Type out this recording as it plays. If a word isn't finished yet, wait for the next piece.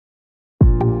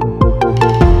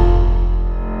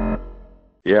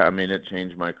Yeah, I mean, it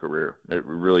changed my career. It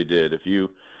really did. If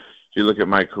you look at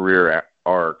my career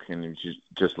arc and you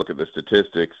just look at the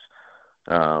statistics,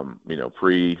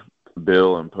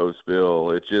 pre-Bill and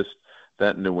post-Bill, it's just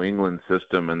that New England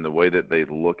system and the way that they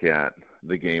look at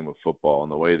the game of football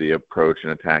and the way they approach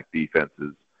and attack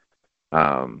defenses,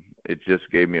 it just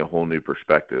gave me a whole new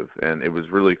perspective. And it was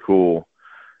really cool,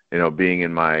 being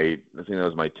in I think that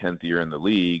was my 10th year in the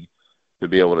league, to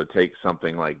be able to take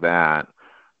something like that,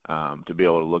 to be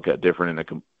able to look at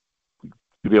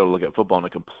to be able to look at football in a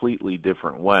completely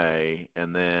different way.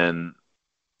 And then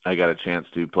I got a chance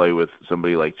to play with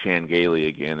somebody like Chan Gailey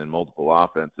again in multiple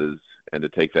offenses, and to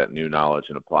take that new knowledge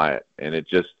and apply it. And it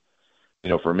just,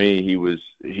 for me, he was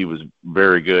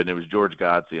very good. And it was George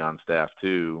Godsey on staff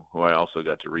too, who I also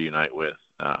got to reunite with.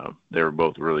 They were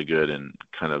both really good and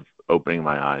kind of opening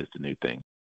my eyes to new things.